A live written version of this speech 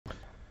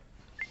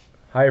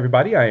Hi,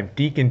 everybody. I am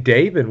Deacon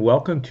Dave, and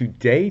welcome to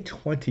day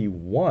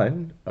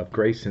 21 of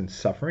Grace and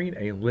Suffering,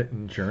 a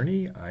Lenten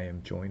Journey. I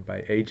am joined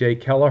by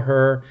AJ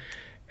Kelleher,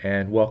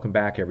 and welcome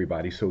back,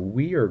 everybody. So,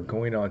 we are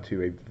going on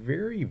to a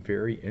very,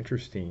 very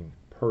interesting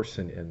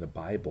person in the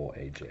Bible,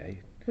 AJ.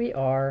 We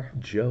are.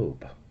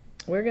 Job.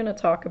 We're going to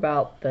talk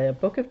about the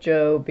book of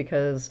Job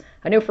because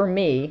I know for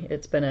me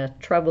it's been a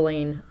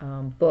troubling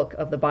book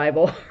of the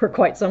Bible for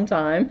quite some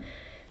time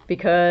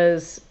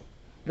because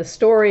the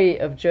story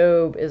of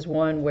Job is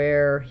one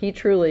where he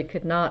truly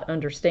could not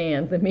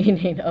understand the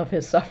meaning of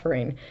his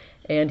suffering.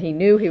 And he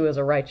knew he was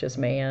a righteous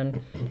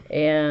man.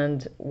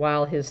 And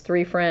while his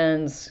three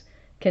friends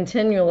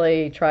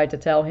continually tried to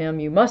tell him,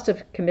 you must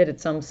have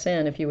committed some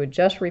sin. If you would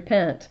just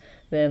repent,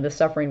 then the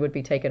suffering would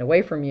be taken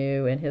away from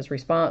you. And his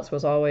response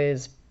was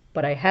always,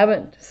 but I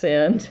haven't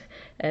sinned.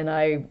 And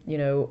I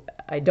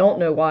don't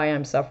know why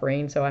I'm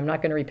suffering. So I'm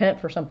not going to repent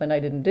for something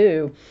I didn't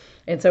do.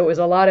 And so it was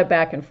a lot of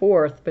back and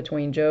forth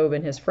between Job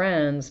and his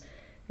friends.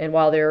 And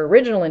while their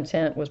original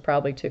intent was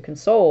probably to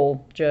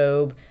console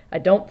Job, I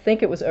don't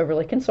think it was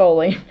overly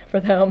consoling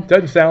for them.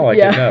 Doesn't sound like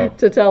it, no.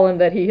 To tell him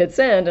that he had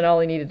sinned and all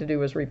he needed to do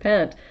was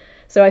repent.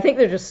 So I think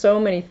there's just so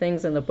many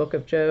things in the book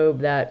of Job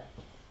that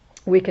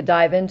we could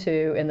dive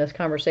into in this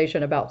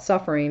conversation about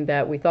suffering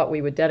that we thought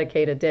we would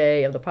dedicate a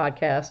day of the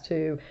podcast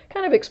to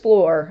kind of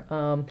explore.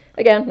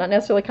 Again, not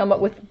necessarily come up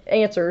with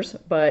answers,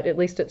 but at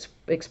least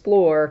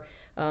explore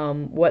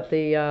what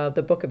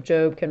the book of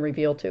Job can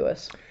reveal to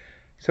us.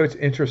 So, it's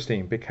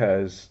interesting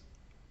because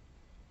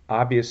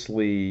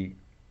obviously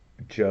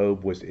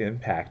Job was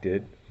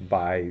impacted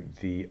by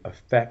the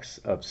effects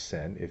of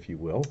sin, if you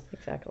will,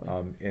 Exactly.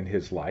 in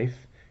his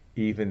life,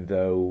 even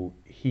though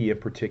he in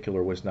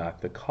particular was not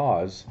the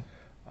cause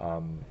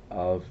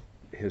of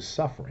his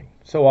suffering.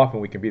 So often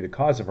we can be the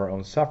cause of our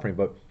own suffering,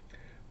 but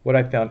what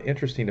I found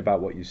interesting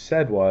about what you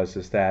said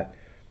is that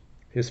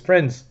his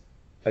friends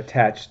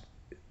attached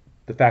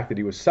the fact that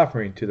he was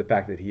suffering to the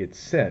fact that he had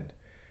sinned.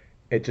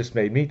 It just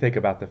made me think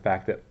about the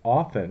fact that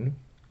often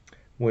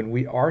when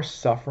we are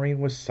suffering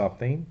with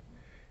something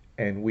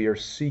and we are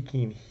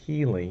seeking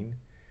healing,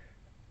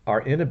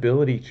 our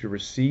inability to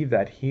receive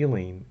that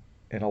healing,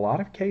 in a lot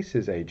of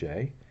cases,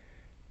 AJ,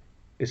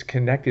 is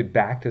connected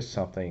back to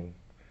something,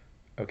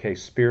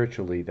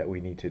 spiritually that we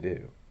need to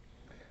do,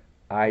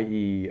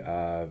 i.e.,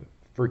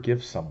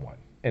 forgive someone.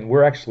 And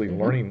we're actually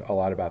learning a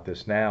lot about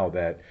this now,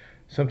 that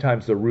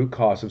sometimes the root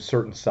cause of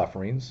certain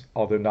sufferings,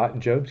 although not in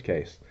Job's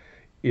case,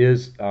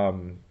 is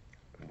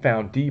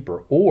found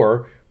deeper,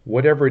 or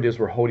whatever it is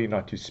we're holding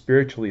on to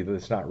spiritually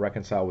that's not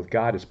reconciled with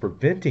God is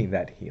preventing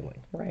that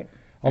healing. Right.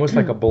 Almost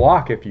like a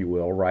block, if you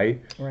will, right?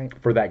 Right.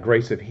 For that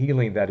grace of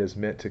healing that is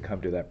meant to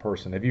come to that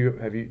person. Do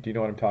you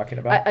know what I'm talking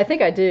about? I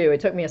think I do. It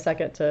took me a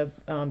second to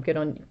get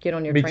on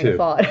your Me train too. of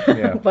thought.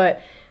 Yeah.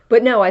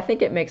 But no, I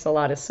think it makes a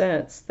lot of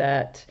sense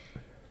that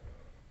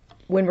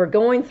when we're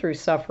going through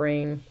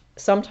suffering,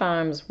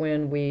 sometimes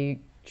when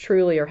we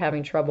truly are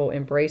having trouble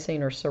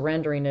embracing or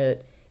surrendering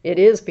it, it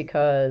is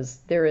because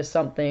there is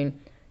something,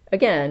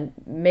 again,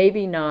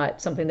 maybe not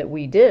something that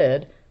we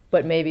did,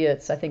 but maybe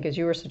it's, I think, as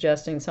you were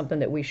suggesting, something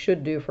that we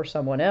should do for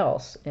someone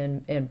else.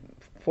 And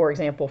for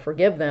example,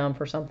 forgive them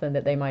for something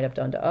that they might have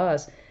done to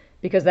us,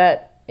 because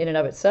that in and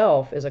of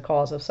itself is a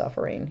cause of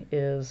suffering,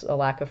 is a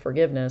lack of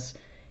forgiveness.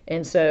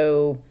 And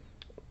so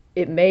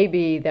it may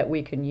be that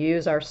we can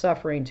use our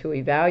suffering to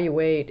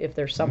evaluate if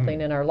there's something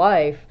in our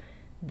life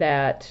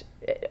that,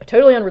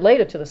 totally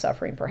unrelated to the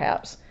suffering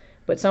perhaps,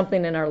 but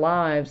something in our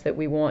lives that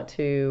we want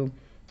to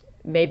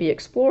maybe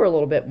explore a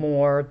little bit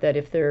more, that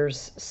if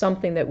there's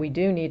something that we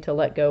do need to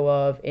let go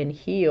of and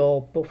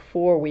heal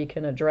before we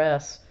can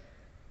address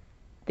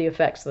the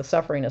effects the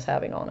suffering is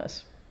having on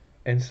us.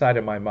 Inside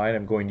of my mind,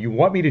 I'm going, you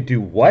want me to do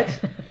what?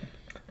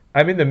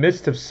 I'm in the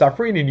midst of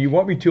suffering and you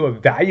want me to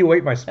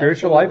evaluate my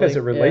spiritual life as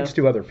it relates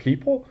to other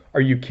people?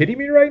 Are you kidding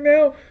me right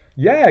now?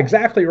 Yeah,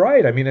 exactly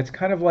right. I mean, it's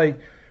kind of like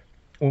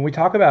when we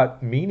talk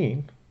about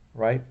meaning,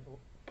 right?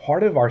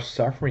 Part of our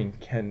suffering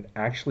can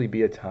actually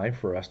be a time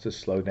for us to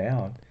slow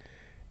down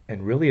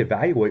and really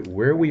evaluate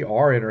where we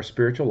are in our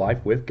spiritual life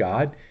with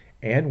God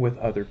and with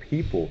other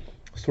people.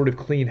 Sort of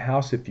clean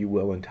house, if you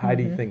will, and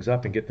tidy things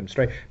up and get them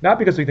straight. Not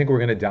because we think we're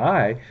going to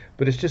die,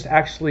 but it's just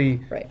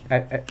actually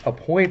at a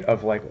point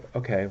of like,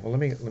 okay, well, let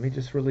me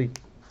just really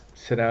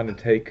sit down and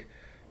take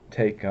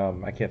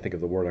I can't think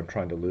of the word I'm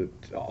trying to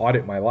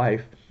audit my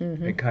life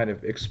and kind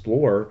of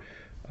explore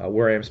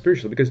where I am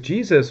spiritually. Because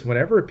Jesus,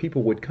 whenever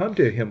people would come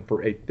to him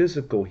for a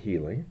physical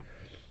healing,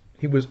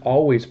 he was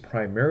always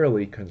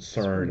primarily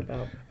concerned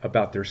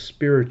about their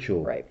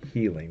spiritual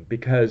healing,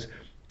 because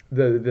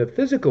the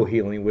physical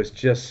healing was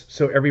just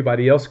so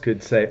everybody else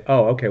could say,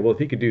 oh, okay, well, if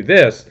he could do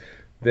this,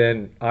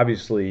 then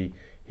obviously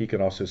he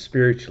can also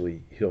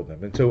spiritually heal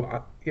them. And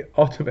so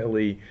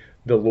ultimately,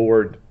 the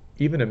Lord,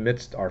 even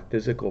amidst our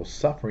physical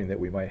suffering that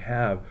we might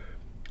have,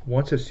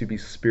 wants us to be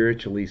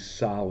spiritually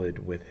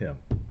solid with him.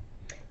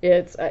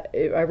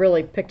 I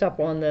really picked up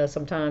on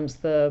sometimes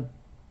the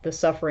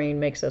suffering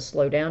makes us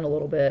slow down a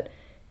little bit.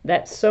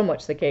 That's so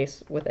much the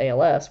case with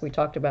ALS. We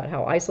talked about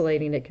how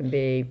isolating it can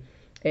be.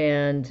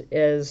 And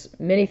as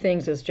many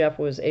things as Jeff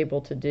was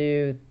able to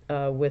do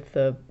with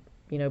the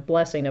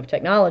blessing of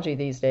technology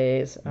these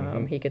days,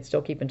 he could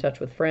still keep in touch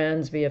with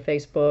friends via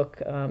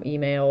Facebook,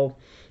 email.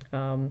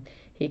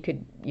 He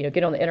could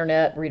get on the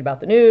internet, read about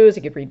the news.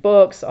 He could read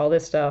books, all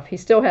this stuff. He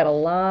still had a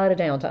lot of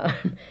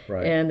downtime,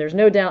 Right. and there's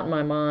no doubt in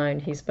my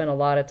mind he spent a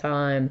lot of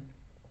time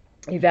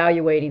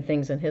evaluating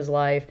things in his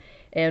life.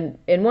 And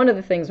one of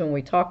the things when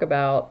we talk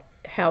about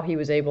how he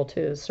was able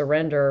to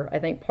surrender, I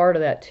think part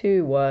of that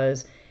too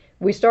was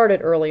we started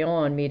early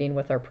on meeting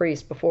with our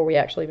priest before we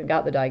actually even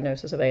got the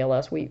diagnosis of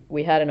ALS.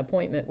 We had an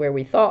appointment where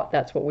we thought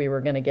that's what we were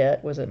going to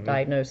get, was a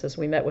diagnosis.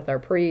 We met with our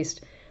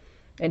priest,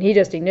 and he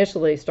just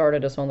initially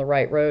started us on the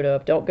right road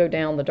of don't go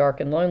down the dark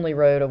and lonely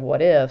road of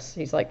what ifs.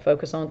 He's like,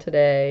 focus on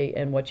today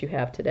and what you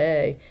have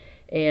today.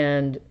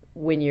 And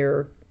when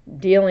you're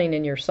dealing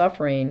in your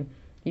suffering,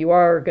 you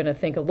are going to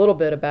think a little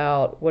bit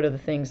about what are the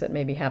things that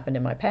maybe happened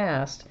in my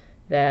past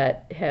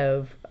that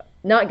have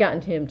not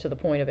gotten him to the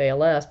point of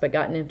ALS, but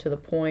gotten him to the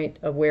point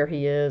of where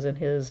he is in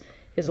his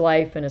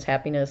life and his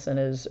happiness and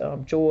his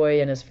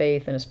joy and his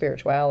faith and his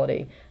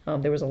spirituality.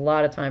 There was a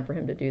lot of time for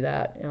him to do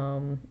that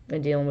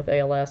in dealing with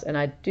ALS, and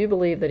I do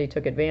believe that he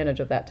took advantage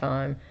of that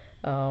time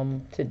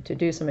to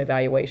do some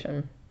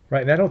evaluation.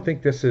 Right, and I don't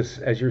think this is,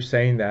 as you're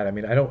saying that, I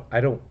mean, I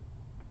don't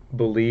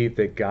believe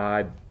that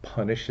God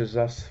punishes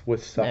us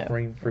with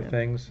suffering for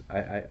things.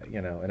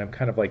 And I'm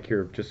kind of like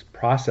you're just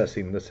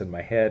processing this in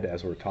my head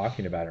as we're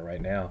talking about it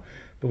right now.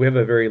 But we have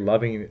a very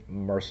loving,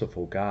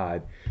 merciful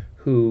God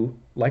who,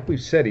 like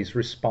we've said, he's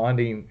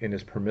responding in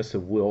his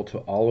permissive will to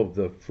all of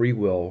the free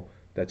will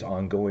that's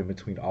ongoing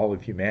between all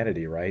of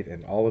humanity, right?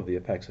 And all of the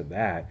effects of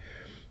that.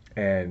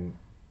 And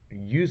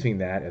using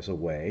that as a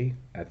way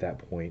at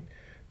that point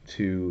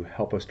to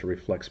help us to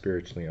reflect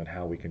spiritually on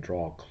how we can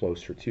draw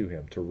closer to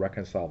him, to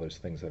reconcile those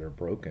things that are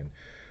broken,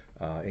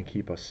 and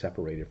keep us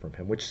separated from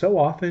him, which so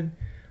often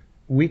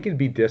we can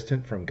be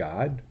distant from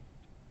God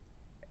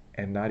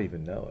and not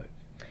even know it.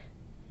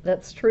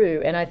 That's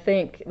true. And I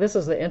think this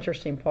is the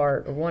interesting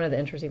part, or one of the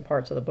interesting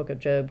parts of the book of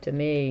Job to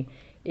me,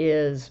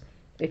 is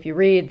if you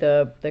read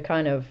the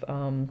kind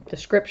of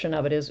description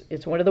of it, is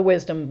it's one of the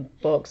wisdom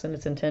books, and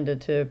it's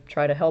intended to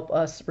try to help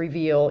us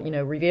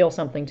reveal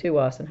something to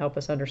us and help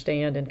us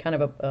understand in kind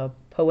of a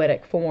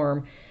poetic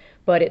form.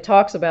 But it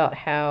talks about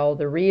how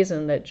the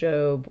reason that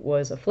Job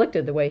was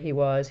afflicted the way he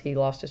was, he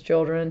lost his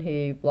children,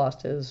 he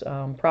lost his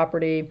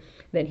property,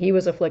 then he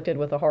was afflicted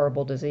with a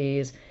horrible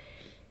disease.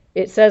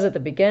 It says at the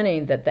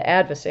beginning that the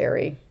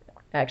adversary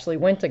actually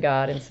went to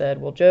God and said,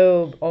 well,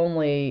 Job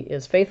only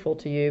is faithful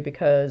to you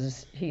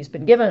because he's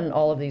been given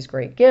all of these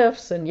great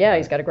gifts, and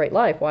he's got a great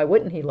life. Why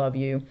wouldn't he love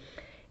you?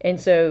 And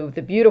so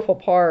the beautiful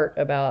part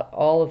about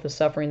all of the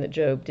suffering that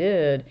Job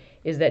did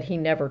is that he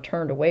never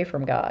turned away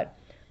from God.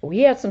 Well,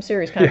 he had some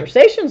serious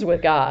conversations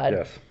with God,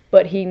 Yes.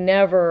 but he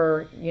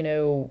never,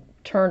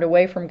 turned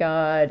away from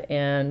God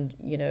and,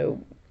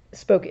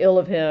 spoke ill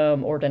of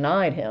him or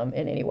denied him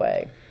in any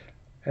way.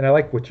 And I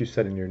like what you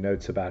said in your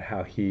notes about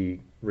how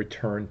he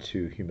returned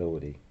to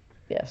humility.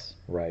 Yes.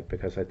 Right,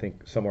 because I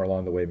think somewhere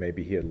along the way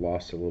maybe he had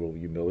lost a little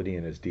humility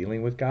in his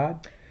dealing with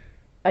God.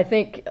 I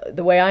think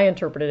the way I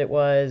interpreted it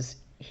was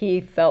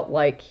he felt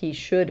like he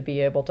should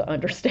be able to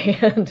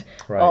understand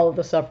all of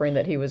the suffering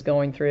that he was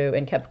going through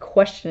and kept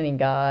questioning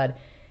God.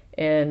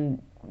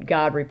 And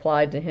God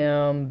replied to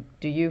him,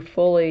 do you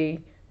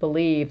fully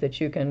believe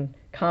that you can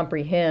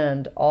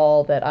comprehend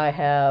all that I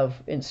have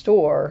in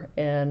store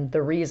and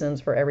the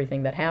reasons for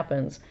everything that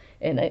happens?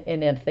 And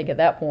I think at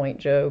that point,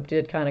 Job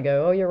did kind of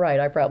go, oh, you're right.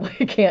 I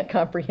probably can't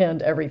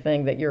comprehend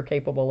everything that you're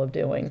capable of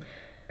doing.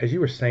 As you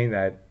were saying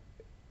that,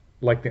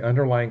 like the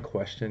underlying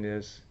question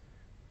is,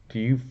 do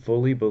you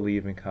fully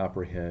believe and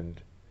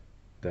comprehend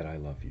that I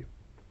love you?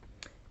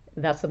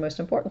 That's the most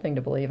important thing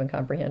to believe and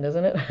comprehend,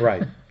 isn't it?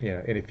 Right.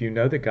 And if you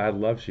know that God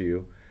loves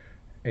you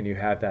and you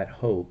have that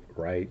hope,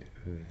 right,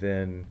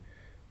 then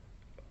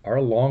our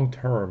long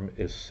term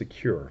is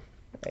secure,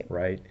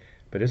 right?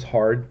 But it's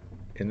hard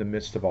in the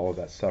midst of all of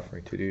that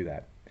suffering to do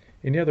that.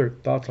 Any other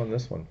thoughts on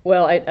this one?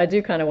 Well, I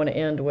do kind of want to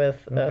end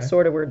with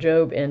sort of where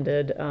Job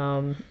ended.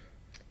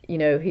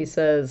 He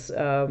says,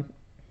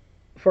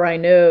 for I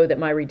know that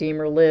my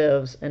Redeemer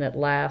lives, and at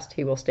last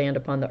he will stand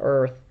upon the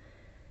earth.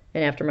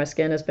 And after my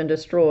skin has been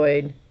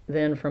destroyed,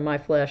 then from my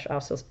flesh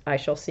I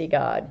shall see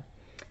God,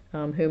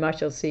 whom I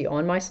shall see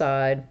on my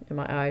side, and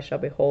my eyes shall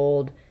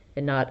behold,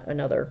 and not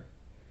another.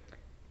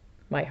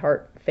 My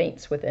heart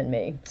faints within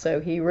me.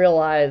 So he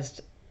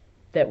realized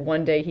that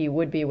one day he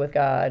would be with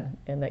God,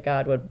 and that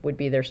God would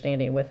be there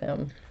standing with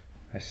him.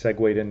 I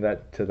segued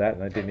to that,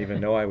 and I didn't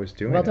even know I was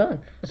doing well it. Well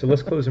done. So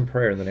let's close in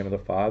prayer in the name of the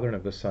Father, and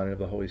of the Son, and of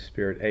the Holy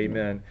Spirit.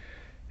 Amen.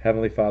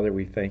 Heavenly Father,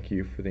 we thank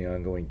you for the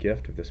ongoing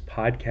gift of this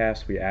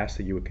podcast. We ask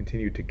that you would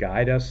continue to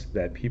guide us,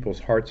 that people's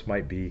hearts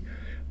might be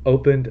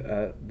opened,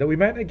 that we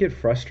might not get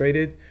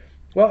frustrated.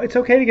 Well, it's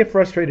okay to get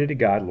frustrated at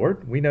God,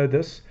 Lord. We know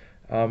this.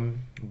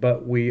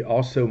 But we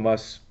also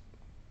must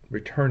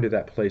return to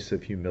that place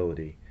of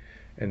humility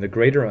and the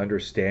greater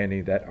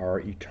understanding that our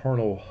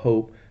eternal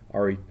hope,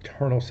 our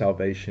eternal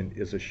salvation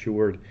is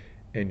assured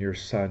in your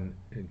Son,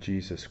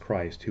 Jesus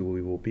Christ, who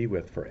we will be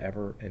with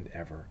forever and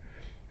ever.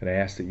 And I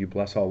ask that you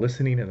bless all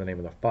listening in the name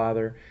of the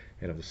Father,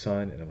 and of the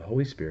Son, and of the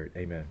Holy Spirit.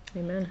 Amen.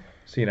 Amen.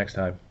 See you next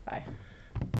time. Bye.